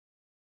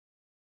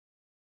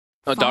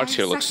Oh, Darks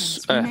here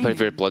looks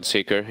very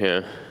Bloodseeker,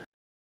 yeah.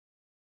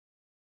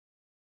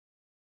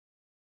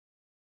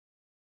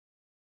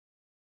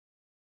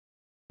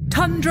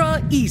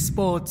 Tundra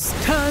Esports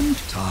turned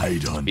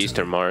Tide on Beast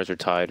or Mars or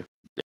Tide.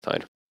 Yeah,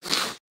 Tide.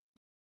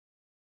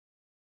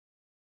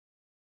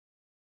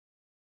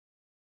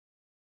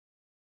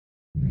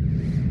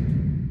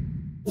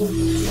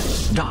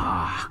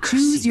 Dark.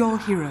 Choose your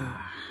hero.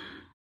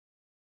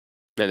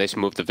 And they just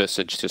moved the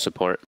Visage to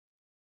support.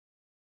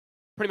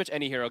 Pretty much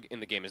any hero in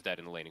the game is dead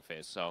in the laning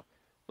phase, so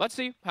let's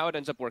see how it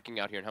ends up working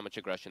out here and how much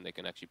aggression they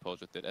can actually pose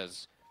with it.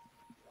 As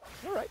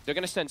alright, they're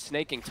going to send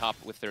Snaking top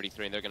with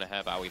 33, and they're going to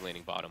have Aoi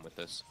laning bottom with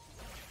this.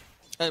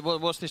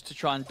 What's this to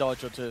try and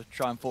dodge or to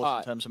try and force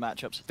in terms of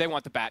matchups? They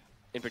want the Bat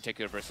in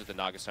particular versus the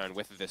Nagasarn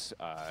with this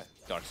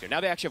Darkseer.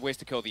 Now they actually have ways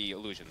to kill the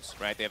illusions,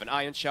 right? They have an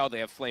Ion Shell, they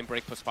have Flame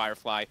Break plus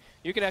Firefly.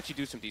 You can actually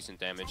do some decent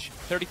damage.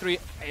 33,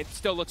 it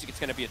still looks like it's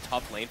going to be a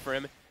tough lane for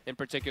him in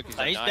particular.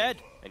 He's dead.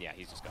 And yeah,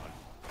 he's just gone.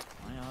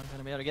 They are going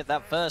to be able to get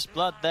that first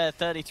blood there.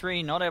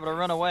 33, not able to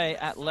run away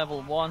at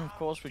level 1, of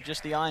course, with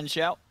just the Iron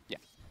Shell. Yeah.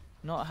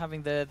 Not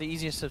having the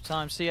easiest of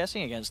times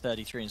CSing against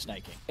 33 and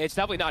Snaking. It's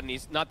definitely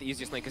not the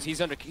easiest lane because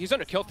he's under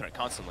kill threat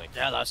constantly.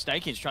 Yeah, that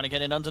Snaking's trying to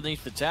get in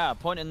underneath the tower.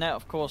 Point in there,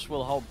 of course,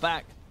 will hold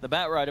back the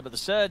Batrider, but the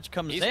Surge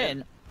comes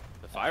in.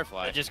 The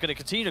Firefly. They're just going to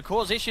continue to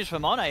cause issues for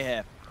Monet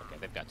here. Okay,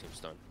 they've got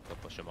Tombstone. They'll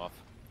push him off.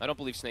 I don't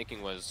believe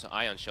Snaking was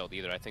Ion Shelled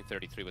either. I think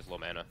 33 was low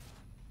mana.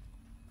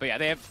 But yeah,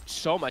 they have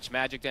so much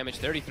magic damage.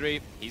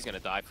 33, he's going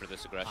to die for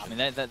this aggression. I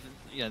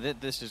mean,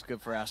 this is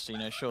good for ASTER. You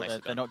know, sure,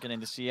 they're not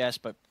getting the CS,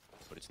 but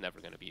it's never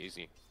going to be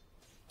easy.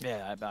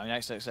 Yeah, I mean,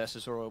 XXS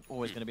is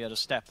always going to be able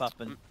to step up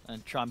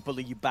and try and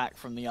bully you back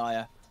from the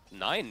Aya.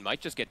 9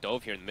 might just get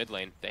dove here in the mid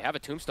lane. They have a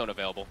Tombstone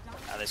available.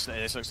 This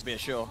looks to be a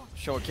sure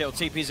kill.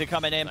 TPs are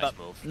coming in, nice but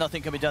move.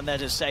 Nothing can be done there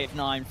to save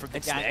 9 from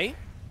the gank.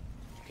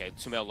 Okay,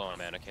 Sumail low on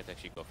mana. Can't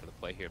actually go for the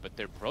play here, but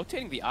they're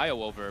rotating the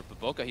Io over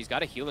Baboka. He's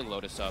got a healing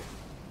Lotus up.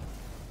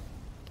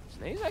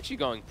 He's actually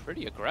going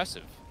pretty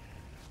aggressive.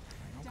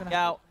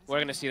 We're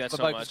going to see that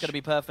so much. Baboka's going to be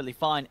perfectly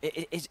fine.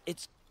 It's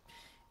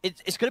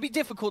going to be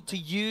difficult to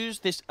use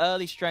this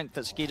early strength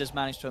that Skeeter's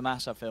managed to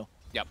amass, I feel.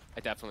 Yep,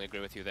 I definitely agree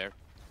with you there.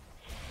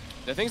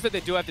 The things that they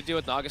do have to do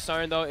with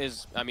Nagasarn, though,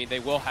 is, I mean, they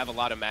will have a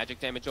lot of magic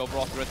damage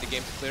overall throughout the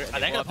game to clear it.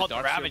 And they're going to put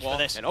the Ravage for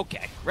this. And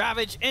okay.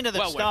 Ravage into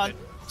the stun.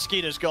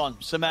 Skeeter's gone.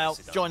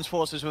 Sumail joins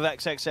forces with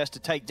XXS to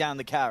take down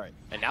the carry.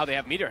 And now they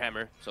have Meteor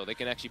Hammer, so they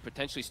can actually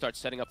potentially start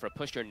setting up for a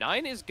push here.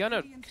 9 is going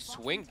to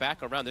swing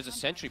back around. There's a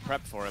sentry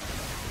prep for him.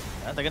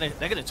 They're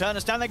gonna turn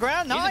us down the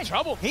ground. 9. He's in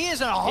trouble. He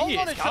is in a whole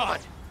lot of trouble.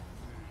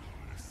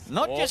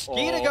 Not just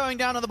Skeeter going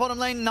down on the bottom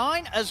lane,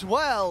 9 as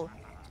well.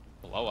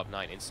 Blow up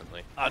 9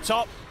 instantly. On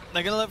top,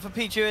 they're going to look for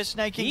Pichu.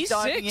 Snaking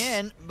diving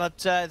in, but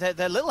they're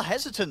a little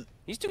hesitant.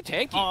 He's too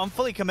tanky. Oh, I'm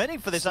fully committing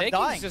for this. Snaking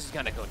I'm dying. is just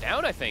going to go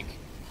down, I think.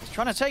 He's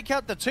trying to take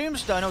out the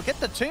Tombstone, or get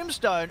the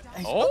Tombstone.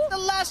 He's got the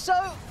lasso.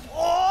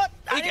 Oh,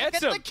 he gets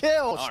the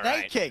kill.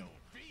 Snaking.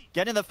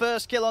 Getting the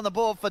first kill on the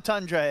board for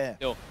Tundra here.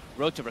 Yo,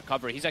 road to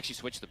recovery. He's actually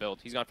switched the build.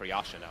 He's gone for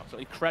Yasha now, so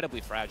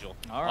incredibly fragile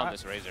on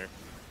this Razor.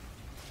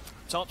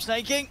 Top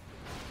Snaking.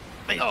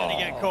 He's going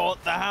to get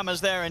caught. The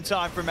hammer's there in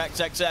time from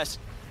XXS.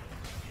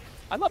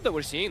 I love that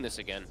we're seeing this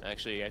again,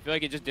 actually. I feel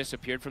like it just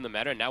disappeared from the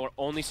meta, and now we're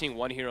only seeing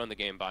one hero in the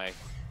game by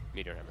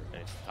Meteor Hammer,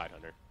 and it's Tide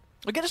Hunter.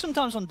 We get it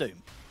sometimes on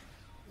Doom.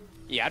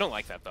 Yeah, I don't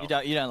like that, though.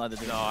 You don't like the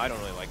Doom? No, I don't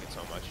really like it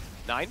so much.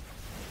 9.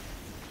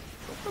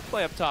 Go for a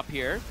play up top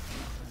here.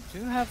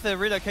 Do have the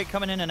relocate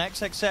coming in, and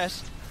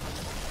XXS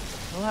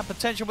will have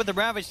potential with the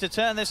Ravage to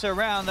turn this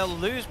around. They'll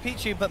lose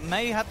Pichu, but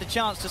may have the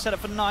chance to set up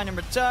for 9 in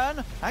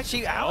return.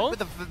 Actually, out with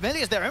the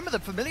Familiars. They're in with the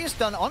Familiars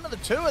done onto the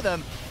 2 of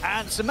them.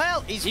 And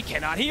Sumail, he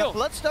cannot heal. The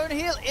Bloodstone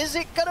heal. Is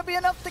it going to be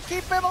enough to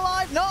keep him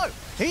alive? No.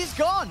 He's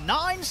gone.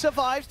 9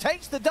 survives,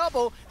 takes the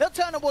double. They'll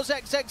turn towards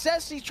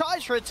XXS. He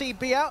tries for a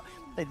TP out.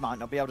 They might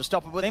not be able to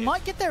stop it, but they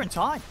might get there in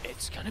time.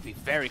 It's going to be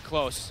very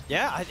close.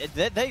 Yeah,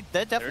 they're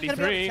definitely going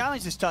to be able to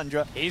challenge this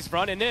Tundra. He's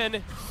running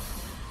in.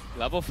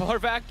 Level 4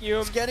 vacuum.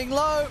 It's getting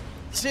low.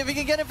 See if he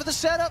can get it for the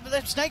setup.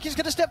 Snake is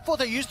going to step forward.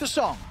 They use the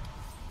Song.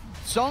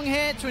 Song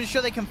here to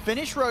ensure they can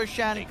finish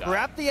Roshan,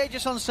 grab the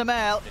Aegis on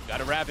Sumail. They've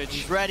got a Ravage.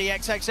 He's ready,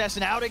 XXS,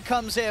 and out it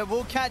comes here.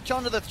 We'll catch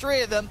on to the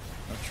 3 of them.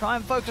 They'll try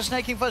and focus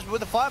Snaking first, but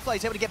with the Firefly,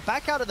 he's able to get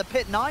back out of the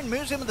pit. 9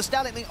 moves in with the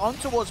Static Link on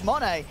towards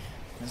Monet.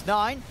 There's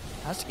 9.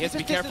 Has to keep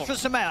his distance for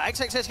Sumail.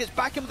 XXS gets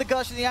back in with the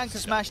Gush and the Anchor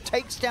Smash,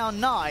 takes down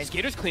 9.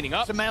 Skeeter's cleaning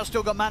up. Sumail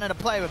still got mana to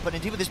play with, but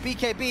indeed with this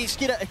BKB,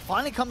 Skeeter, it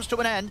finally comes to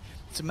an end.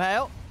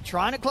 Sumail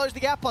trying to close the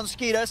gap on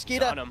Skeeter.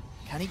 Skeeter,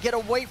 can he get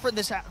away from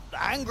this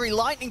angry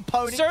lightning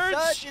pony?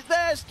 Surge is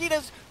there.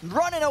 Skeeter's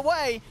running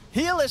away.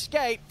 He'll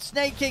escape.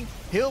 Snaking,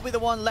 he'll be the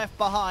one left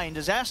behind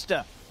as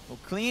ASTER will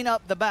clean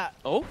up the bat.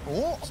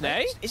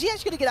 Snake? Is he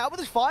actually going to get out with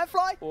his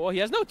Firefly? Oh, he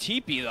has no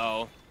TP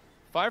though.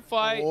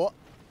 Firefly.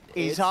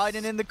 He's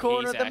hiding in the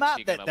corner of the map.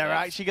 They're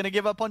actually going to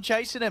give up on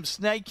chasing him.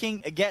 Snaking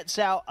gets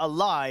out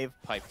alive.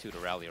 Pipe 2 to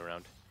rally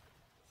around.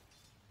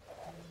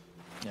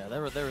 Yeah,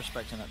 they're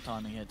respecting that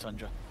timing here,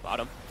 Tundra.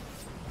 Bottom.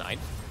 9.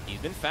 He's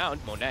been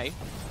found. Monet.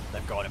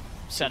 They've got him.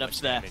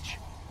 Setups there.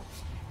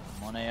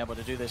 Monet able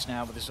to do this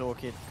now with this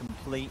Orchid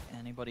complete.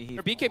 Anybody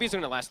here? Their BKBs are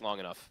going to last long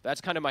enough. That's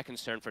kind of my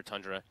concern for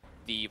Tundra.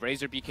 The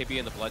Razor BKB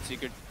and the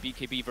Bloodseeker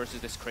BKB versus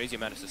this crazy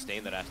amount of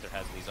sustain that Aster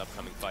has in these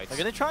upcoming fights. They're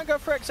going to try and go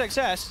for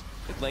XXS.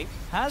 Good link.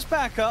 Has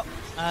backup,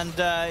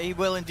 and he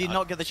will indeed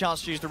not get the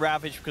chance to use the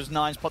Ravage because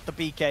Nine's put the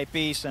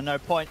BKB, so no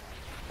point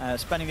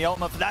spending the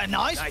ultimate for that.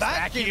 Nice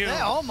vacuum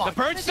there. Oh my! The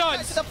burn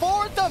stuns. The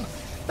four of them.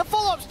 The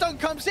follow-up stun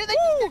comes in. They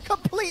get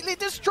completely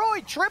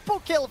destroyed. Triple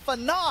kill for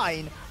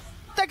Nine.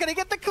 They're going to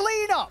get the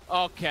cleanup.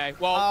 Okay,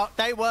 well...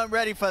 they weren't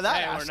ready for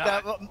that. They were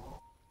not.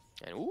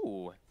 And,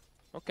 ooh.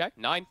 Okay,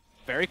 Nine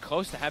very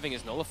close to having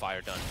his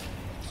nullifier done.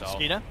 So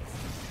Skeeter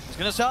is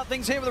going to start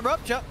things here with a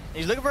Rupture.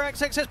 He's looking for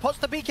XXS, pots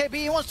the BKB.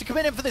 He wants to come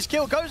in for this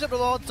kill. Goes up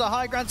to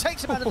high ground,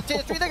 takes him out of the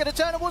tier 3. They're going to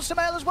turn towards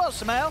Samael as well.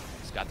 Samael.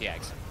 He's got the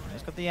Ags.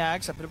 He's got the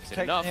Ags. A bit of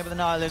protection here with the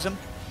Nihilism.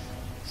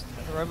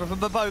 They're over from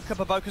Baboka.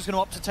 Baboka's going to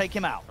opt to take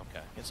him out.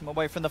 Okay. Gets him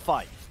away from the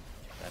fight.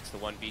 That's the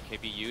one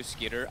BKB use,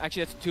 Skeeter.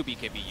 Actually, that's two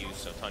BKB use,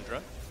 so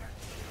Tundra.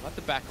 We'll have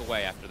to back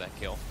away after that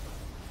kill.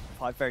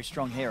 5 very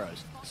strong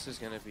heroes. This is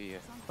going to be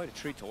quite a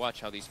treat to watch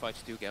how these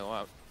fights do go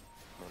out.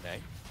 Monet.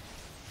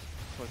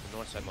 Toward the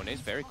north side. Monet's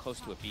very close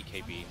to a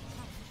BKB.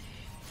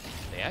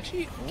 They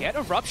actually get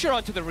a Rupture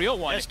onto the real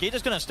one. Yeah,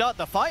 Skeeter's going to start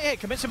the fight here.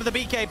 Commits him with the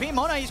BKB.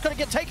 Monet, he's going to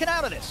get taken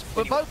out of this.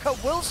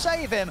 Baboka will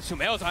save him.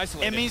 Sumail's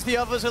isolated. It means the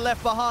others are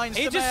left behind.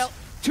 Just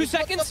 2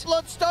 seconds. The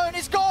Bloodstone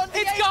is gone.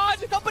 It's gone.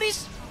 But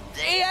he's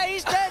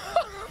dead.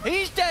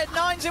 He's dead.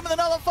 Nine's in with a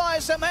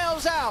nullifier.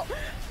 Samael's out.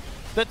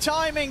 The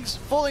timing's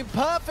falling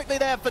perfectly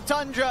there for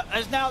Tundra,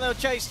 as now they'll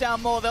chase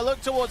down more. They'll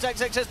look towards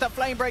XXS, the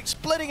Flame Break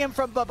splitting him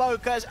from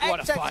Baboka as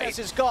XXS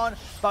is gone.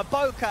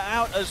 Baboka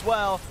out as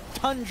well.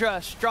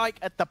 Tundra strike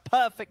at the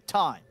perfect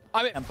time.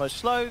 And post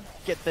slow,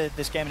 get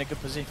this game in a good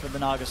position for the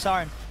Naga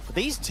Siren. But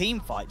these team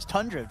fights,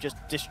 Tundra have just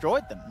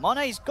destroyed them.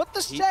 Monet's got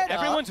the setup.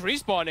 Everyone's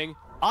respawning.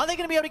 Are they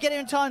going to be able to get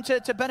in time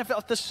to benefit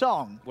off the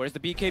song? Where's the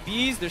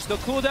BKBs? They're still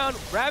cooldown.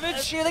 Ravage?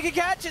 See if they can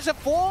catch. It's a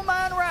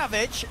 4-man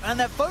Ravage, and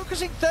they're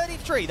focusing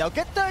 33. They'll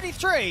get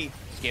 33.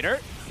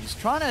 Skeeter? He's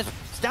trying to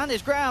stand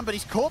his ground, but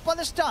he's caught by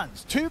the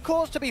stuns. 2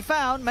 cores to be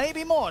found,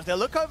 maybe more. They'll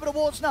look over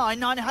towards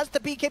Nine. Nine has the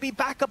BKB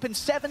back up in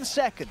 7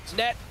 seconds.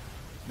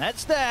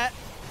 Net's there.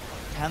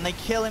 Can they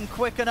kill him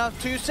quick enough?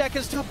 2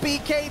 seconds till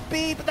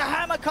BKB, but the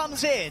hammer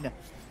comes in.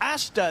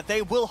 Aster,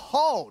 they will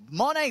hold.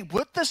 Monet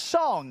with the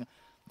song.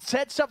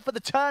 Sets up for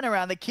the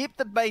turnaround. They keep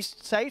the base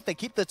safe. They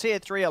keep the tier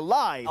 3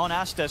 alive on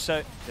Aster.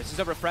 So this is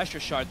a refresher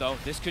shard, though.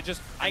 This could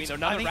just,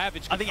 another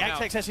Ravage. I think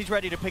XXS is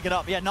ready to pick it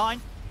up. Yeah, Nine.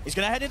 He's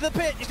going to head into the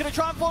pit. He's going to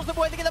try and force them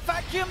away. They get the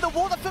vacuum. The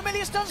wall, the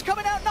familiar stun's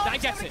coming out. Nine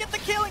going to get the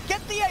kill and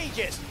get the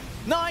Aegis.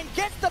 Nine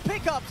gets the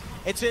pickups.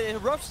 It's a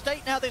rough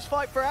state now, this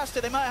fight for Aster.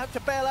 They might have to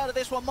bail out of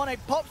this one. Monet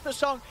pops the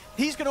song.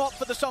 He's going to opt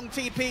for the song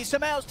TP.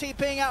 Samael's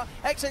TPing out.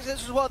 XXS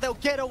as well. They'll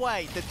get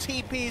away. The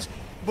TPs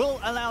will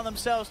allow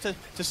themselves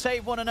to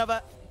save one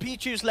another.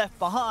 Pichu's left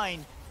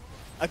behind.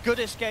 A good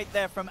escape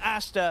there from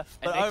Aster,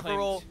 but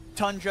overall,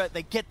 Tundra,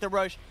 they get the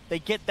Roche, they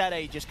get that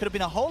Aegis. Could have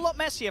been a whole lot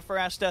messier for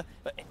Aster,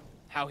 but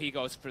how he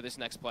goes for this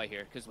next play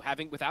here, because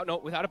without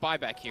a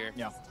buyback here,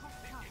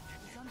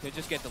 could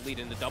just get the lead,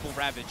 and the double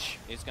Ravage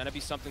is going to be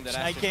something that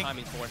Aster's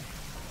timing for.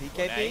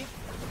 BKB,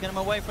 get him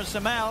away from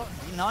Samael.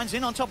 Nine's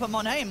in on top of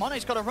Monet.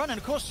 Monet's got to run, and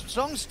of course,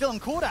 Song's still on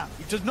cooldown.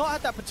 He does not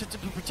have that to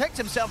protect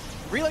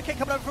himself. Relocate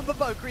coming over from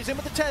Baboka. He's in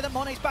with the tear. That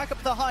Monet's back up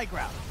to the high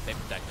ground. They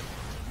protect him.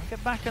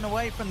 Get back and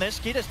away from this.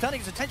 Skeeter's turning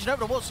his attention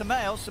over towards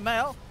Samael.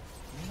 Samael,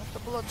 the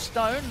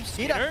Bloodstone.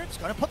 Skeeter's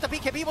going to put the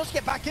BKB. He wants to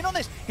get back in on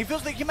this. He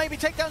feels like he can maybe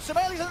take down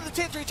Samael. He's under the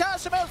tier 3 tower.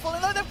 Samael's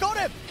falling low. They've got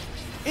him.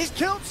 He's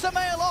killed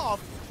Samael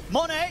off.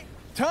 Monet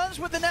turns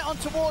with the net on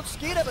towards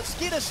Skeeter, but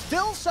Skeeter's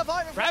still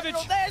surviving. Ravage.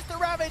 There's the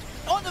Ravage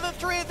onto the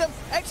 3 of them.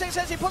 XX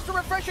says he puts the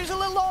refresher. He's a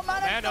little low on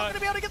mana. He's not going to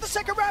be able to get the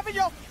second Ravage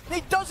off.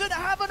 He doesn't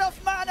have enough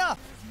mana.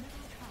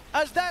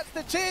 As that's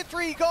the tier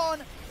 3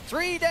 gone.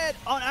 3 dead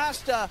on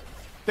Aster.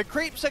 The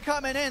creeps are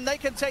coming in. They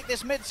can take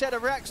this mid set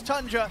of Rex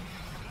Tundra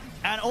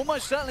and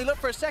almost certainly look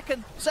for a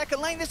second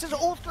lane. This is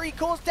all 3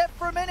 cores dead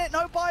for a minute.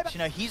 No buyback. You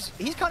know, he's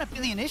kind of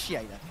been the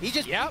initiator. He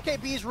just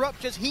BKB's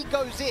Ruptures. He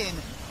goes in.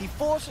 He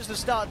forces the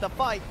start of the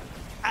fight,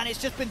 and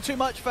it's just been too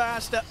much for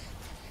Aster.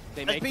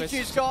 They make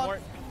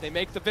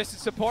the Viscid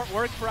support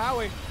work for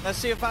Aoi. Let's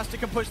see if Aster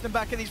can push them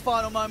back in these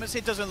final moments.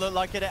 It doesn't look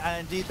like it,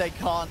 and indeed they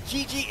can't.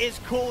 GG is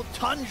called.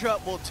 Tundra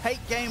will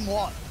take game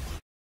 1.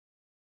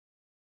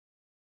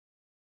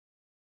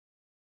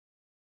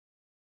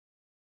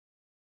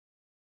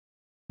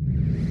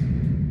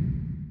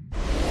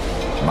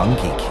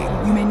 Monkey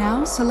King. You may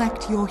now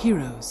select your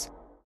heroes.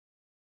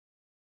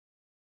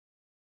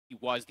 He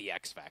was the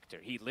X factor.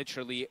 He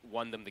literally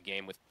won them the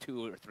game with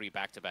 2 or 3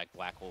 back-to-back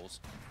black holes.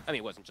 I mean,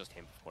 it wasn't just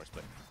him, of course,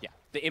 but yeah,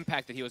 the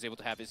impact that he was able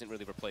to have isn't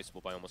really replaceable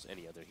by almost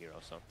any other hero.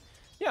 So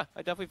yeah, I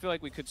definitely feel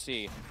like we could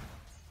see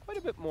quite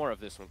a bit more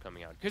of this one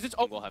coming out, because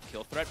we'll have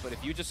kill threat, but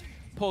if you just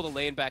pull the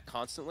lane back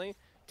constantly,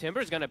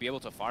 Timber's going to be able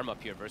to farm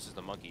up here versus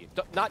the Monkey.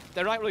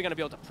 They're not really going to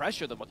be able to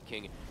pressure the Monkey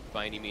King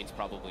by any means,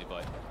 probably,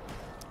 but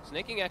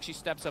Snaking actually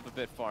steps up a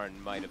bit far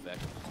and might have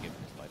actually given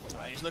his life away.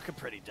 Well, he's looking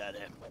pretty dead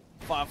here.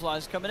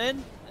 Firefly's coming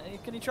in.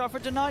 Can he try for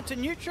a deny to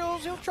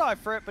neutrals? He'll try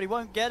for it, but he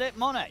won't get it.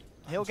 Monet,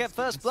 he'll get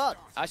first blood.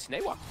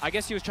 Snaywa. I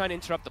guess he was trying to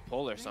interrupt the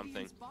pull or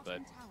something, but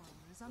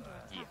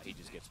yeah, he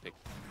just gets picked.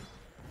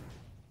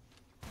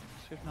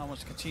 Swift9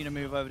 wants to continue to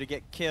move over to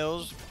get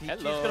kills. He's going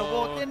Hello. to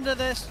walk into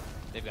this.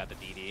 They've got the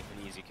DD,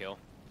 an easy kill.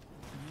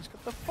 He's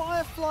got the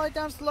Firefly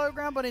down to the low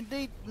ground, but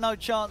indeed no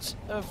chance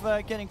of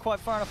getting quite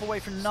far enough away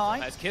from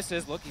 9. As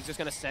kisses, look, he's just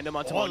going to send him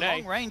onto Oh,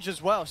 Monet. long range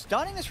as well.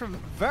 Starting this from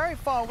very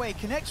far away.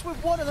 Connects with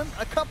one of them.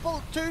 A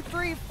couple, 2,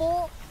 3,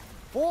 4.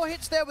 4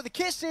 hits there with the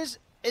kisses.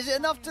 Is it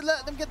enough to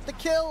let them get the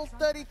kill?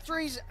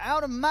 33's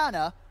out of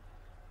mana.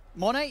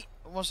 Monet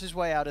wants his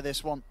way out of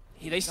this one.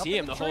 They see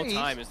him the whole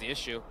time is the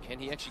issue. Can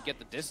he actually get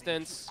the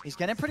distance? He's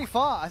getting pretty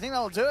far. I think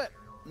that'll do it.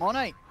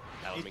 Monet.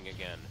 Helming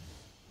again.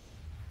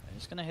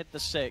 He's going to hit the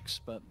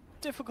 6, but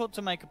difficult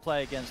to make a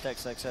play against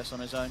XXS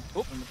on his own.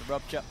 Oop. With the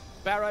rupture.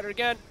 Batrider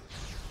again.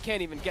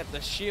 Can't even get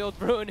the shield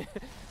rune.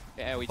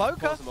 Yeah, we just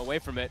pulls him away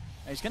from it.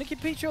 He's going to keep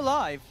Pichu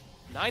alive.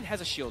 9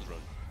 has a shield rune.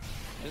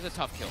 This is a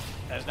tough kill.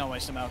 There's no way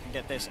Samel can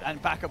get this.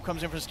 And backup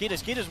comes in from Skeeter.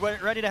 Skeeter's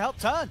ready to help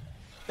turn.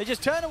 They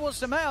just turn towards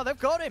Samel. They've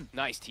got him.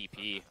 Nice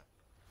TP.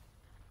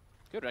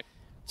 Good wreck.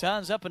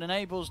 Turns up and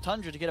enables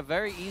Tundra to get a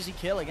very easy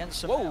kill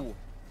against Samel. Whoa.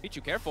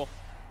 Pichu, careful.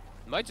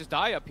 Might just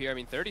die up here. I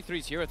mean,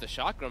 33's here with the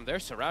shotgun. They're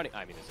surrounding.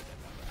 I mean, is it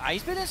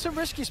he's been in some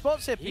risky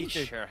spots here, Pichu.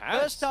 Pichu. Sure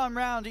has. First time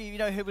round, he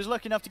was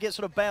lucky enough to get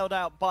sort of bailed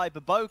out by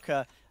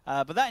Baboka.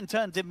 But that in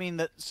turn did mean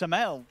that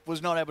Samel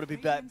was not able to be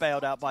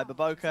bailed out by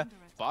Baboka.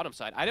 Bottom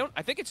side.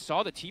 I think it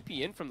saw the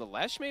TP in from the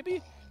Lesh,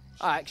 maybe?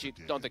 I actually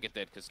don't think it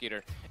did, because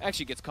Skeeter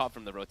actually gets caught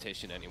from the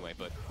rotation anyway.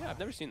 But yeah, I've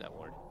never seen that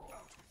ward.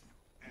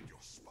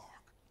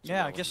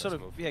 Yeah, I guess sort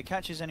of,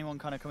 catches anyone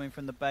kind of coming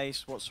from the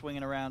base,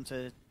 swinging around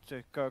to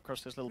go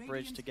across this little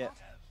bridge to get.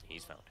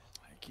 He's found.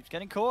 He keeps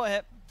getting caught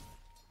here.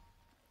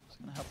 It's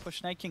going to help push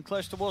Snake King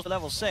close towards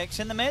level 6.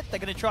 In the mid, they're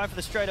going to try for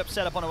the straight up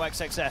setup on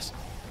XXS.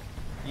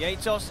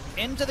 Yatos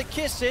into the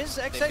kisses.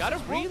 They've got a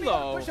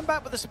reload. Push him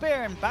back with the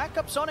spear, and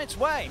backup's on its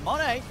way.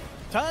 Monet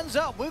turns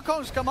up.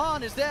 Wukong's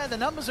command is there. The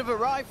numbers have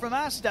arrived from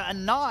ASTER,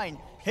 and 9.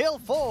 He'll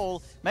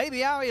fall.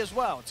 Maybe Aoi as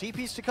well.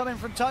 TP's to come in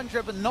from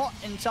Tundra, but not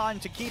in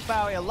time to keep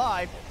Aoi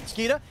alive.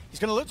 Skeeter, he's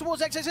going to look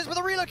towards XXS with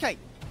a relocate.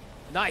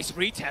 Nice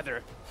retether.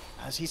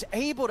 As he's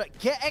able to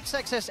get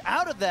XXS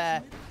out of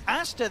there,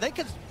 ASTER, they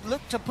could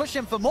look to push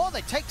him for more.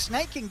 They take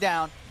Snake King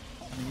down.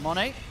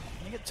 Monet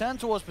going to get turned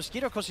towards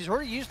Mosquito. Of course, he's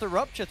already used the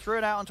rupture, threw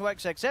it out onto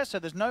XXS, so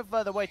there's no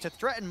further way to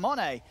threaten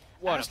Monet.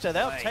 ASTER,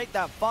 they'll take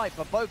that fight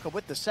for Boca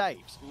with the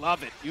saves.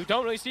 Love it. You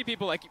don't really see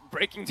people like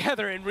breaking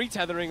tether and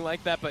retethering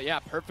like that, but yeah,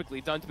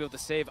 perfectly done to be able to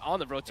save on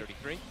the road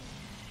 33.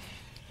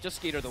 Just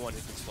Skeeter the one who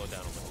can slow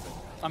down a little bit.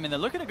 I mean, they're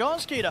looking to go on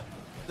Skeeter.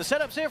 The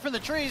setup's here from the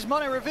trees.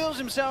 Monet reveals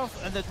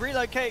himself, and the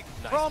relocate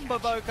from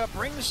Baboka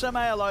brings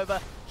Samel over.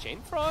 Chain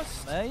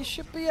Frost. They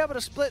should be able to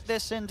split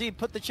this, indeed,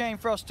 put the Chain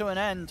Frost to an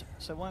end,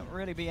 so it won't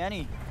really be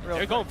any real.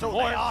 They're going for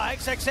more.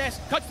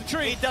 XXS cuts the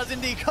tree. He does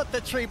indeed cut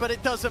the tree, but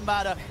it doesn't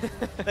matter.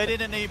 They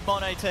didn't need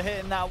Monet to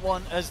hit in that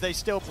one, as they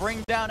still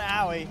bring down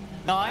Aoi.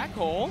 9. Black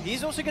hole.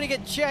 He's also going to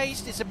get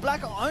chased. It's a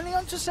black hole only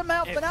onto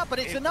Samel for now, but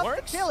it's enough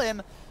to kill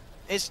him.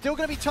 It's still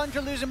going to be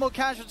Tundra losing more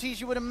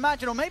casualties, you would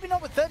imagine, or maybe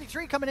not with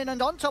 33 coming in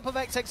and on top of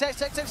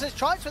XXS. XXS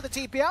tries for the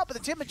TP out, but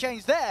the timber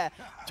chain's there.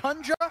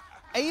 Tundra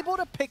able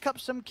to pick up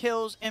some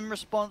kills in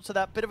response to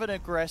that bit of an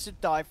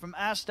aggressive dive from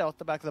ASTER off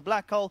the back of the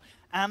black hole.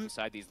 And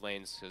inside these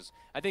lanes, because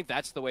I think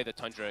that's the way that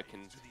Tundra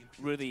can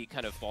really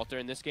kind of falter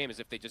in this game, is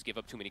if they just give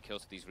up too many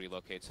kills to these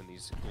relocates and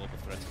these global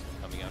threats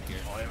coming out here.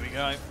 Oh, here we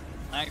go.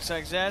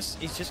 XXS,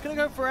 he's just going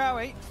to go for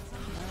Aoi.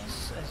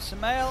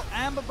 Samel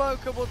and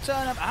Baboka will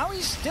turn up.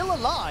 Aoi's still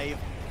alive.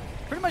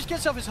 Pretty much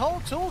gets off his whole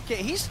toolkit.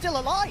 He's still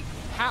alive.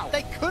 How?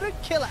 They couldn't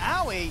kill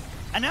Aoi.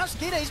 And now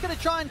Skeeter, he's going to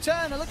try and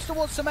turn and looks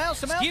towards Samel.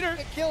 Samel's going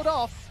to get killed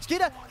off.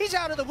 Skeeter, he's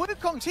out of the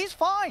Wukongs. He's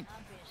fine.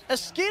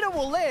 As Skeeter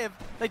will live,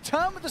 they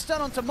turn with the stun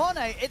onto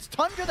Monet. It's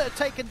Tundra that are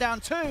taken down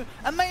too,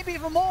 and maybe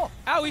even more.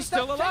 Aoi's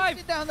still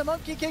alive. Down the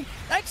Monkey King.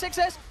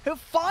 XXS, who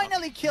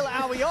finally kill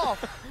Aoi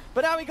off.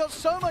 But Aoi got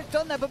so much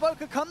done there.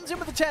 Baboka comes in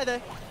with the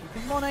tether.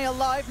 Monet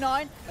alive,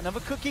 9.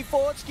 Another cookie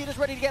forward. Skeeter's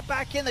ready to get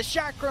back in. The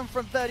chakram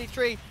from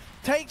 33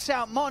 takes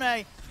out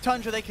Monet.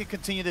 Tundra, they could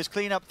continue this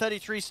cleanup.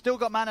 33 still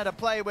got mana to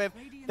play with.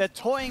 They're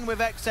toying with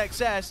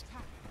XXS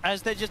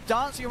as they're just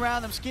dancing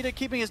around them. Skeeter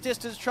keeping his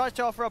distance, tries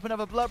to offer up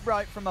another Blood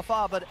Bright from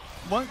afar, but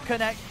won't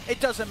connect. It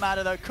doesn't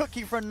matter though.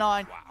 Cookie from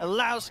 9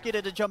 allows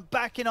Skeeter to jump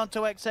back in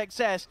onto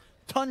XXS.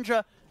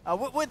 Tundra,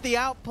 with the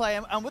outplay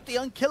and with the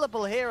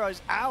unkillable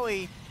heroes,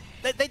 Aoi,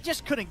 they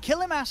just couldn't kill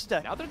him,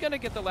 ASTER. Now they're going to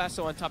get the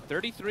lasso on top.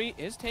 33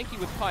 is tanky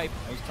with Pipe.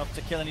 He's tough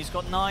to kill, and he's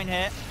got 9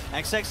 here.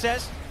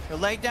 XXS, he'll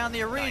lay down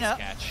the arena. Nice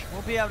catch.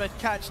 We'll be able to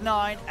catch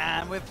 9,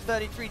 and with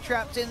 33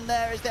 trapped in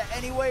there, is there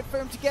any way for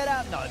him to get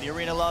out? No, the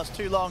arena lasts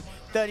too long.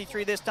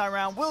 33 this time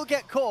around will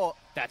get caught.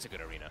 That's a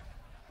good arena.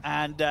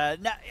 And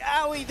now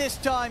Aoi this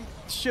time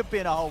should be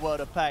in a whole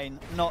world of pain.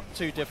 Not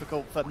too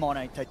difficult for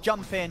Monet to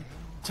jump in,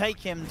 take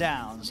him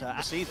down. So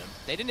I see them.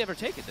 They didn't ever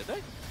take it, did they?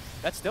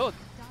 That's still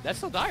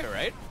dire,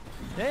 right?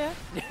 Yeah,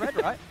 red,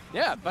 right?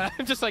 Yeah, but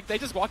I'm just like, they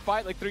just walked by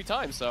it like 3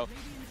 times, so.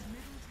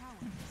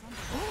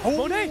 Oh,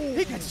 Monet,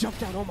 he gets jumped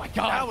down, oh my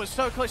god. That was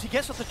so close, he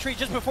gets off the tree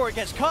just before it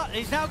gets cut.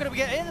 He's now going to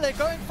get in, they're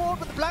going forward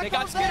with the black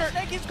hole's there.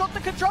 Snaky's got the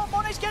control,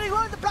 Monet's getting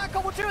low, the black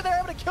hole will do it, they're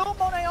able to kill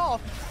Monet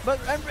off. But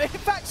in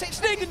fact,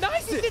 Snake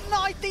denies it. He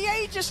denied the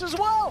Aegis as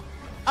well.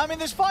 I mean,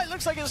 this fight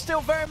looks like it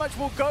still very much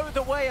will go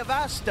the way of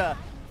ASTER.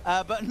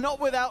 But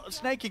not without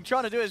Snaky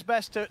trying to do his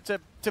best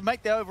to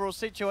make the overall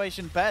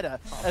situation better.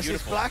 As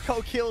this black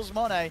hole kills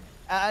Monet,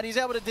 and he's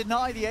able to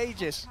deny the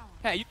Aegis.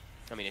 Hey,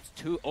 I mean, it's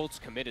 2 ults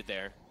committed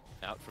there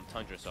out from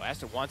Tundra, so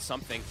ASTER wants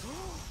something.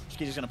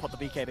 Skitter's going to put the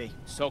BKB.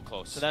 So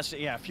close. So that's,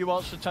 yeah, a few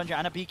ults from Tundra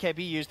and a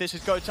BKB used. This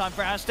is go time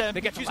for ASTER.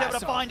 He's able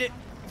to find it.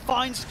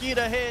 Finds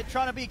Skitter here,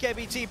 trying to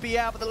BKB TP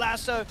out, but the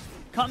lasso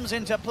comes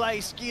into play.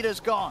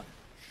 Skitter's gone.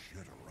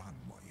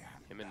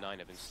 Him and 9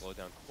 have been slowed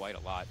down quite a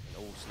lot.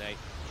 And Snake.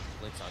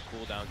 Blink's on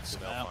cooldown,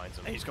 Sumail finds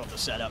him. He's got the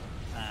setup,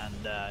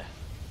 and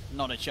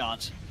not a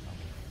chance.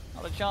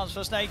 Not a chance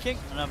for Snaking.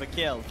 Another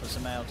kill for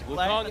Sumail to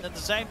claim, but at the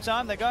same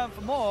time, they're going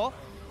for more.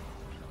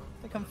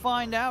 They can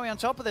find Aoi on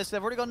top of this.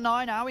 They've already got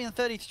 9, Aoi and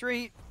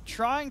 33,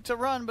 trying to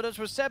run, but as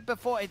was said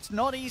before, it's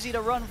not easy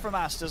to run from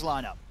ASTER's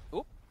lineup.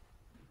 Ooh.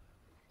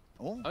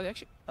 Oh, they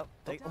actually...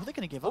 they're going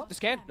to give up? The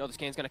scan? No, the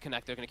scan's going to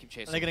connect. They're going to keep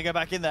chasing. Are they going to go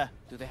back in there?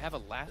 Do they have a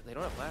lasso? They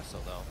don't have lasso,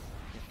 though.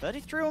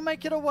 33 will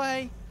make it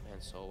away.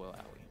 And so will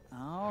Aoi.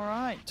 All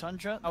right,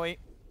 Tundra, Aoi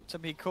to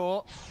be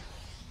caught.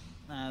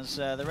 As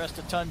the rest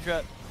of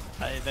Tundra,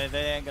 they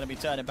ain't going to be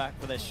turning back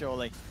for this,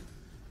 surely.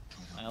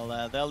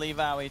 They'll leave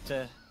Aoi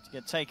to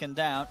get taken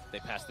down. They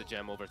passed the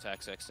gem over to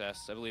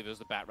XXS. I believe it was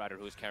the Bat Rider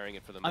who was carrying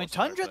it for the most part.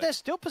 I mean, Tundra, they're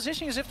still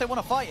positioning as if they want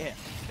to fight here.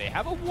 They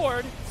have a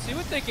ward. See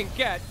what they can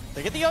get.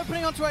 They get the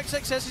opening onto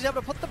XXS. He's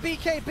able to put the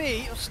BKB.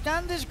 He'll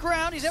stand his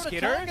ground. He's able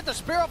to target the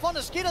spear off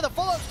onto Skitter. The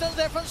follow-up stands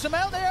there from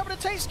Sumail. They're able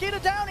to take Skitter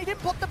down. He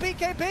didn't put the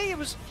BKB.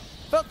 He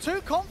felt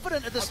too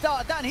confident at the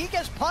start of that, and he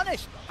gets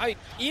punished.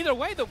 Either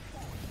way,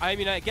 I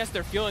mean, I guess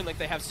they're feeling like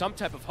they have some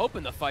type of hope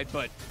in the fight,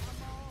 but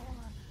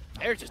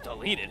they're just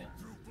deleted.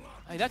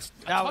 I mean, that's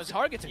a tough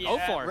target to go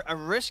for. A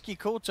risky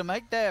call to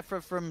make there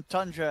from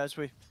Tundra, as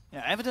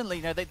evidently,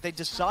 they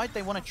decide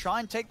they want to try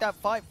and take that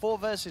fight 4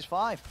 versus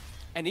 5.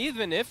 And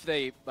even if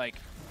they,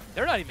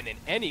 they're not even in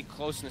any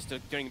closeness to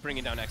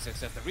bringing down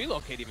XXS. The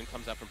relocate even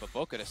comes out from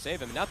Baboka to save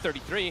him. Now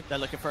 33. They're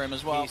looking for him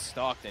as well. He's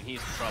stalked and he's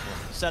in trouble.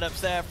 Setups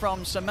there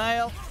from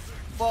Sumail.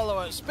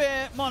 Follower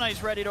spear.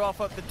 Monet's ready to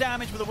offer up the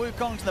damage with the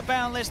Wukong to the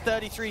Boundless.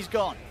 33's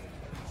gone.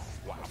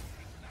 Wow.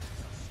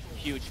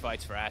 Huge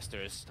fights for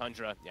ASTER's.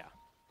 Tundra, yeah.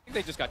 I think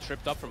they just got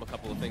tripped up from a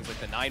couple of things like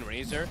the 9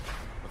 Razor,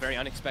 a very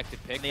unexpected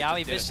pick. The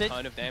Aoi Visage. A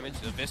ton of damage.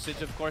 The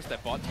Visage, of course,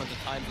 that bought tons of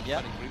time with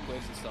cutting creep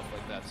waves and stuff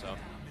like that. So,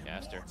 yeah,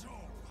 ASTER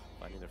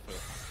finding their foot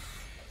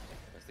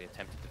as they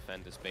attempt to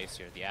defend this base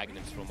here. The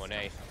Agnins from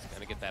Monet is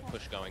going to get that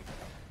push going.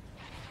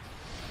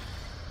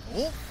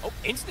 Oh,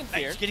 instant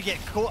fear. He's going to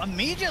get caught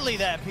immediately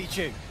there,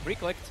 Pichu.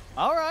 Re-clicked.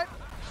 All right.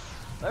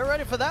 They're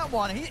ready for that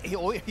one.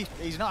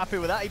 He's not happy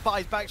with that. He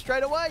buys back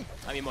straight away.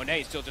 I mean,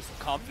 Monet is still just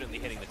confidently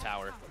hitting the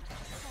tower.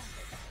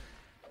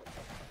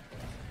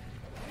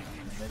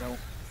 They don't.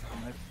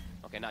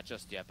 Okay, not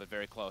just yet, but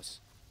very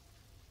close.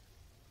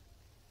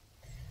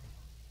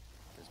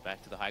 Goes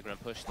back to the high ground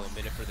push, still a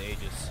minute for the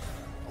Aegis.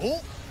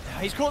 Oh,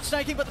 he's caught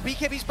Snaking, but the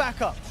BKB's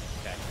back up.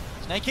 Okay.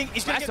 Snaking,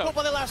 he's going to get caught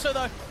by the lasso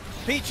though.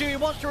 Pichu, he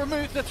wants to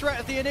remove the threat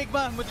of the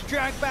Enigma, and with the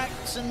drag back,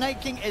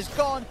 Snaking is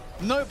gone.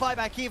 No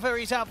buyback either,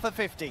 he's out for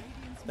 50.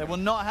 They will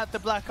not have the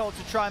black hole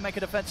to try and make a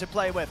defensive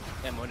play with.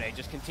 And Monet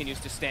just continues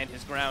to stand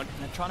his ground.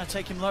 And they're trying to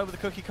take him low with the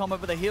cookie combo,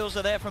 but the heals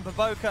are there from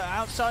Baboka.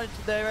 Outside,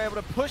 they're able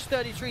to push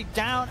 33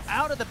 down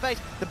out of the base.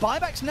 The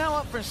buyback's now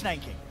up for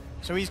Snaking.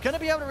 So he's going to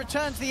be able to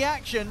return to the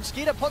action.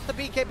 Skitter put the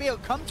BKB, it'll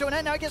come to an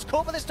end. Now he gets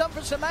caught by this stun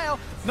from Sumail.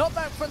 Not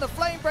back from the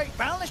flame break.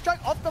 Boundless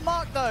strike off the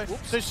mark though.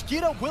 Oops. So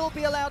Skitter will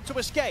be allowed to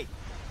escape.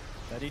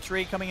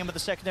 33 coming in with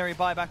the secondary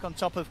buyback on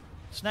top of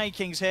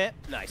Snakings here.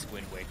 Nice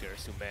Wind Waker.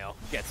 Sumail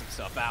gets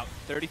himself out.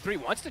 33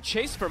 wants to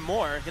chase for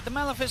more. Get the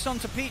Malefice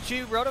onto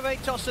Pichu.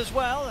 Rotovate toss as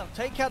well. They'll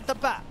take out the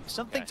bat.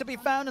 Something to be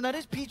found, and that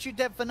is Pichu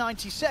dead for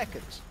 90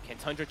 seconds. Can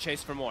Tundra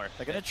chase for more?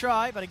 They're going to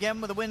try, but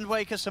again with the Wind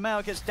Waker,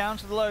 Sumail gets down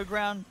to the low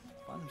ground.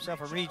 Find himself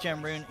a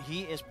regen rune.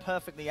 He is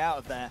perfectly out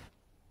of there.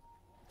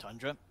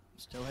 Tundra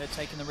still here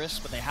taking the risks,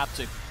 but they have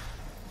to.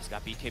 He's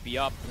got BKB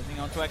up. Moving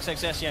on to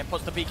XXS, yeah,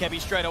 puts the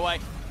BKB straight away.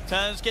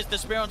 Turns, gets the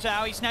spear onto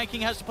Aoi.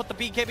 Snaking has to put the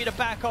BKB to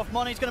back off.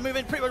 Monet's going to move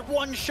in pretty much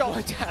one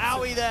shot.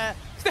 Aoi there.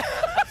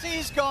 As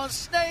he's gone,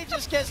 Snake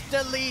just gets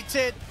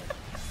deleted.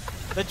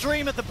 The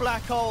dream of the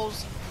black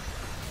holes.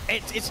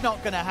 It's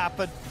not going to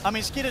happen. I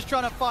mean, Skitter's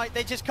trying to fight.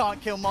 They just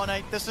can't kill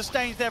Monet. The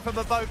sustain's there from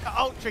Baboka.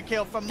 Ultra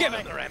kill from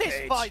Monet.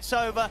 This fight's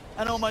over,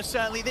 and almost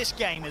certainly this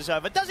game is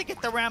over. Doesn't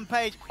get the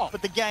rampage, but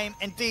the game,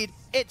 indeed,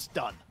 it's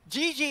done.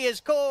 GG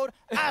is called.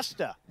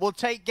 ASTER will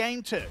take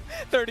game 2.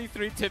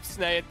 33 tips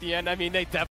Snay at the end. I mean, they definitely